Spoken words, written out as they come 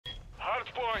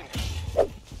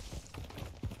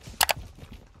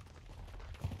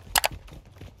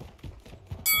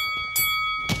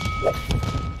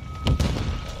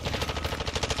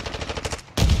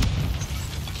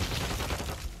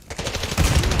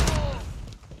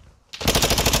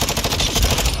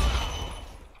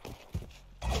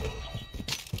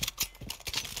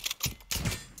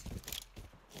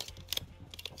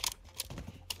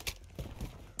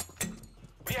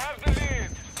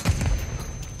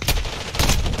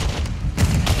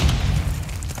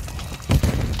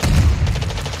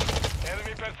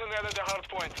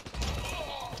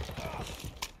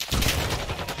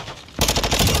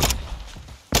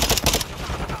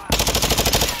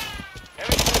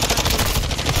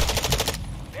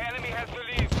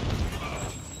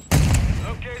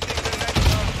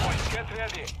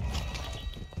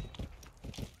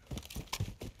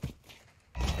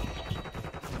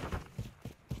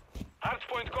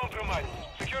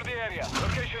Secure the area.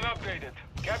 Location updated.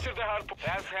 Capture the hard point.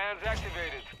 Fast hands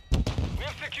activated.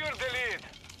 We've secured the lead.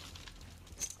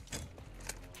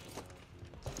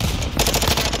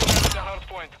 The hard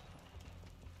point.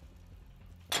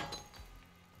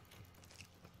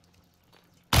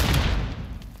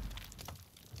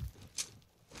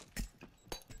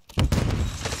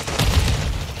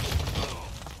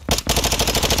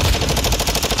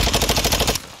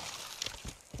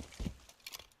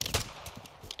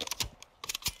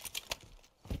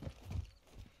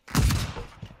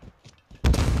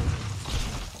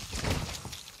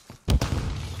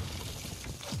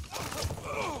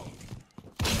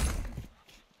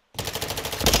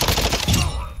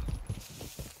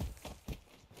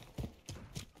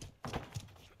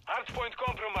 HardPoint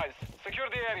compromised. Secure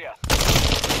the area.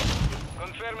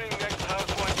 Confirming next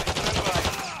HardPoint. Stand by.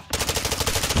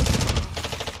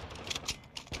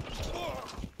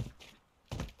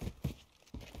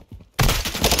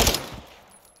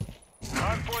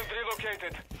 HardPoint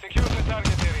relocated. Secure the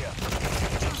target area.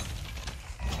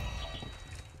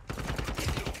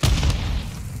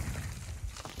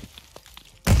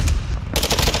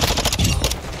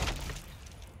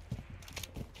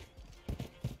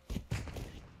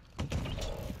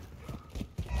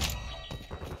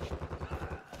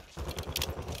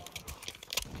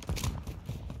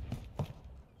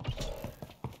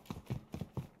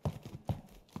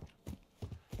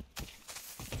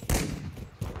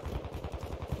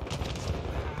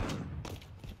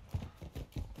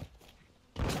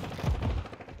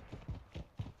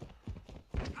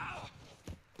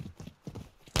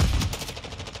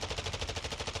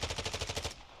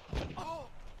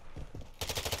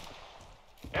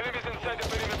 Enemies inside the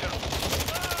perimeter.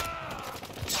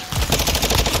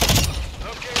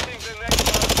 Locating the next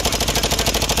HardPoint. Get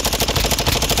ready.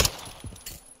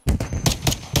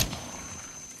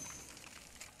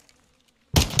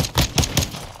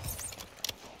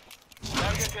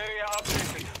 Target area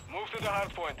updated. Move to the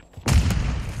HardPoint.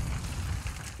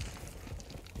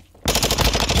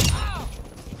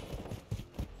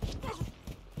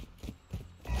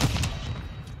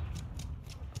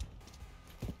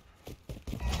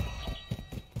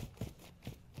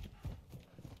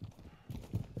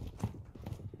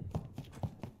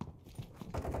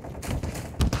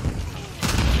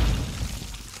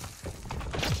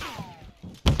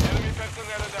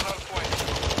 Personnel at the HardPoint.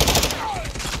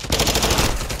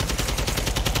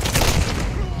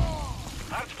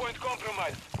 HardPoint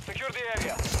compromised. Secure the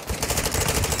area.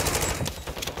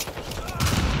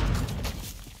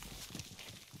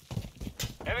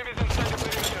 Enemies inside the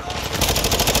perimeter.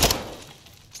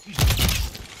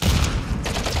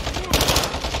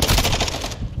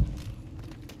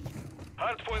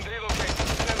 HardPoint relocated.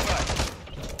 Stand by.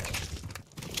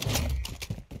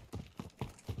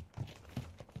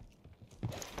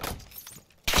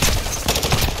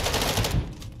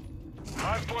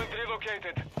 HardPoint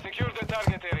relocated. Secure the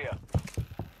target area.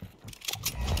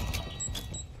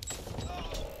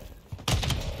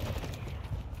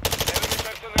 Enemy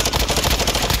personnel at the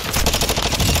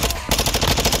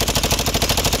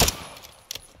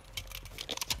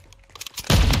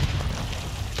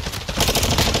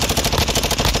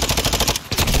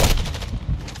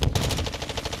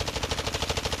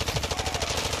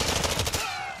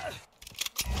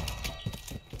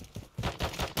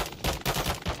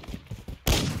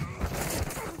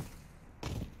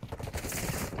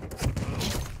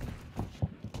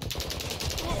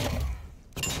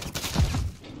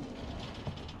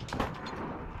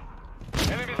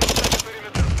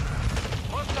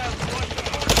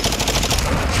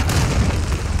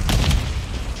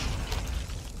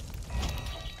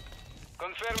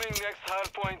confirming next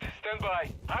HardPoint. Stand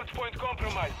by. HardPoint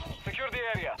compromised. Secure the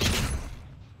area.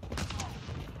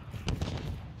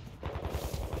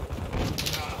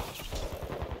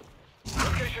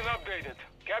 Location updated.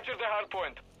 Capture the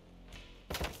HardPoint.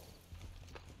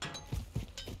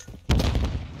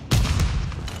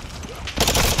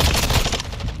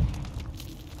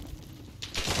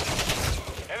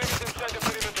 Enemies inside the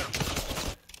perimeter.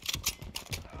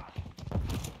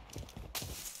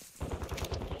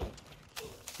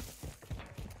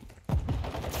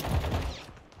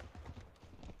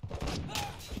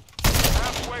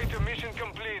 Halfway to mission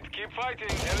complete. Keep fighting.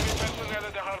 Enemy personnel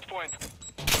at the HardPoint.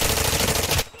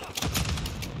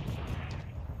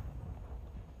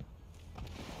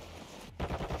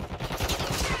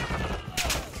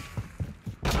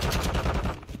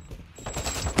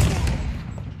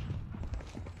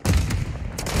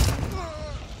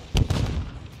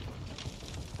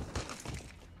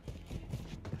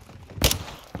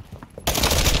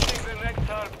 Taking the next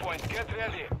HardPoint. Get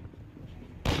ready.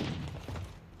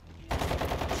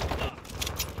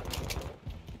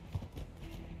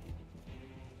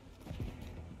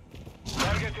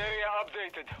 area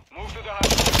updated. Move to the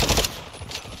hardpoint.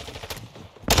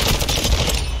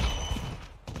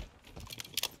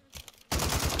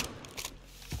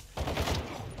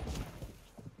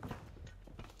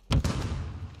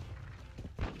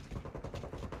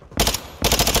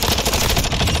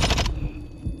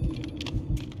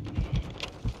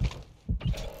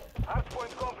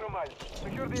 HardPoint compromised.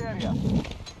 Secure the area.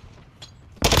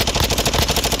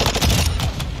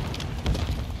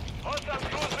 Hostile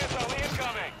cruise missile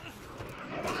incoming.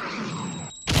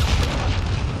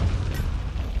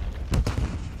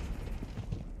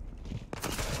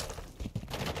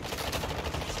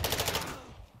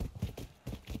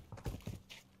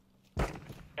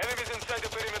 Enemies inside the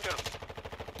perimeter.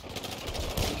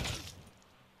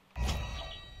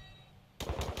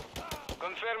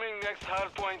 Confirming next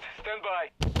hardpoint. Stand by.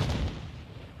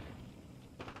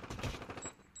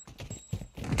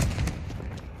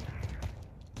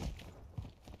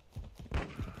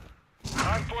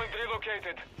 Hardpoint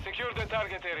relocated. Secure the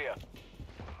target area.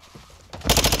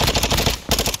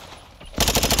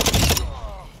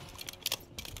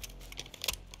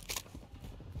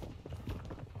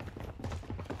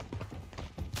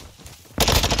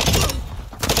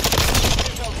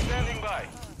 Missile standing by.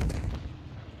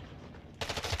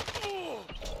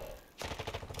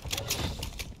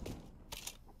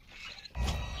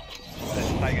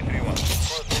 Tiger 3-1.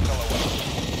 First missile away.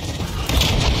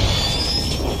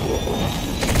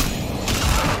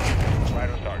 Right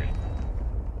on target.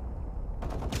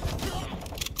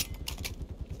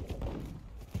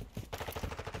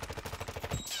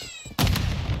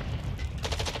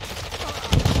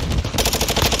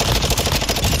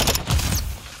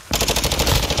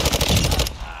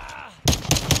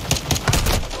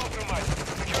 Compromised.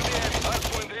 Secure the area.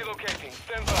 Hardpoint relocating.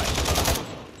 Stand by.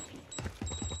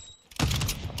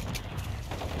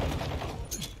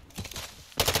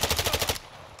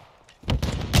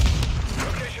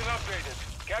 Location upgraded.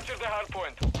 Capture the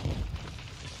hardpoint.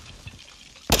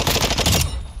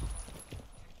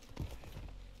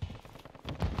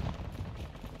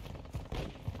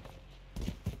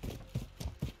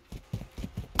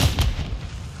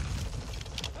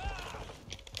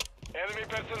 Enemy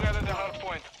personnel at the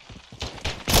hardpoint.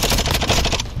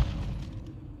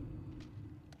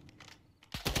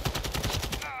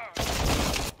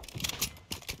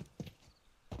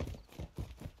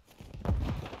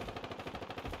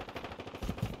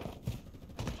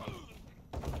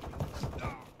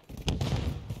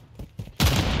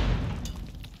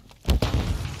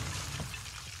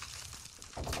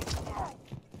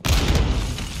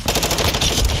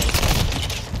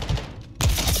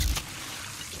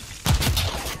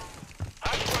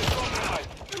 Hardpoint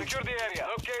compromised. Secure the area.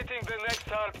 Locating the next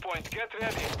hardpoint. Get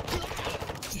ready.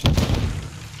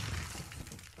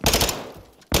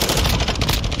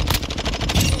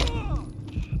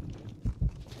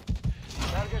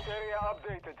 Target area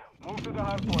updated. Move to the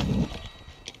hardpoint.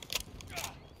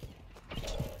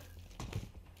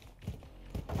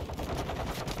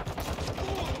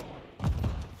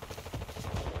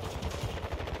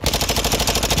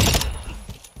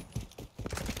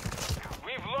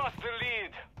 We've lost the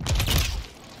lead.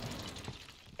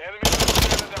 Enemy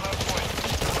personnel at the hardpoint.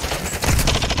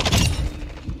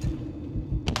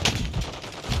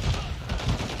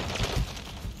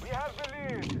 We have the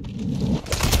lead.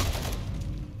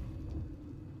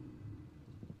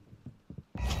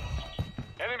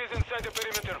 Enemies inside the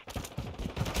perimeter.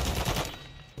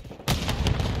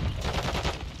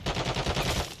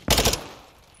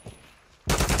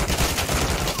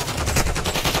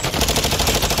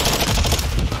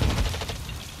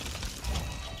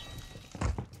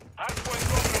 Hardpoint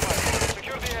compromised.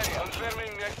 Secure the area.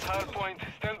 Confirming next hardpoint.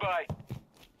 Stand by.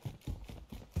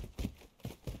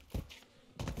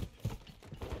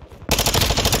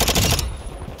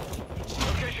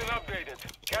 Location updated.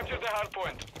 Capture the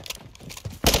hardpoint.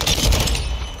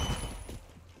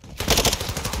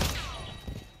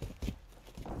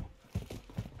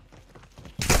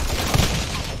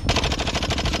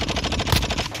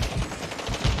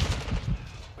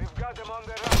 We've got them on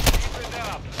the run. Keep it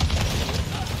up.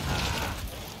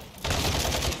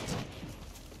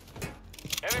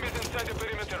 Enemies inside the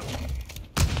perimeter.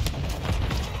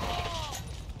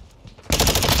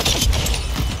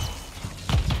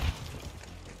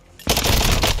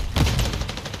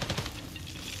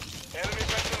 Enemy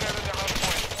personnel at the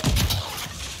hardpoint.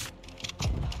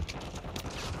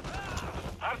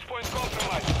 Hardpoint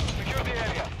compromised. Secure the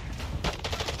area.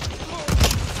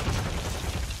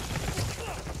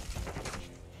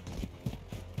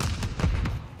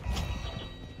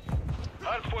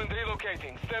 Hardpoint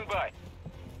relocating. Stand by.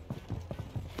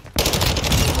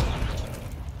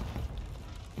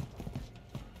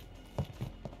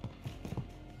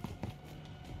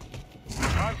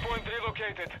 Hardpoint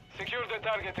relocated. Secure the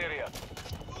target area.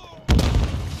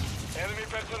 Enemy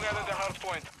personnel at the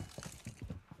hardpoint.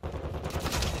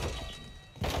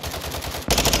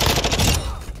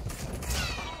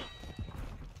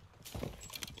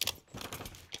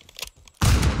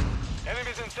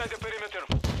 Enemies inside the perimeter.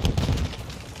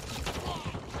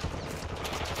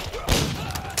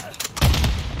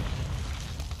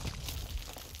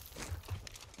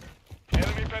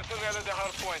 Enemy personnel at the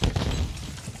hardpoint.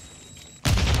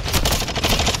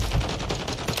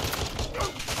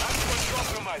 Hardpoint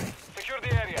compromised. Secure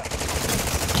the area.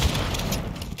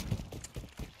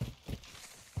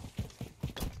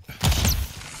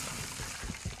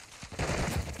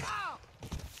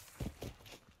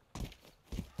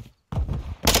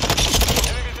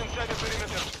 Enemies inside the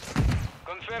perimeter.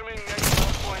 Confirming next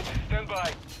hardpoint. Stand by.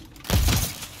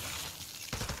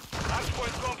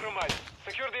 Hardpoint compromised.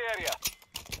 Secure the area.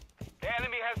 The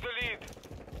enemy has the lead.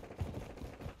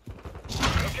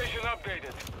 Location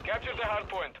updated. Capture the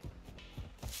hardpoint.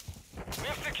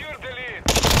 We've secured the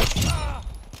lead.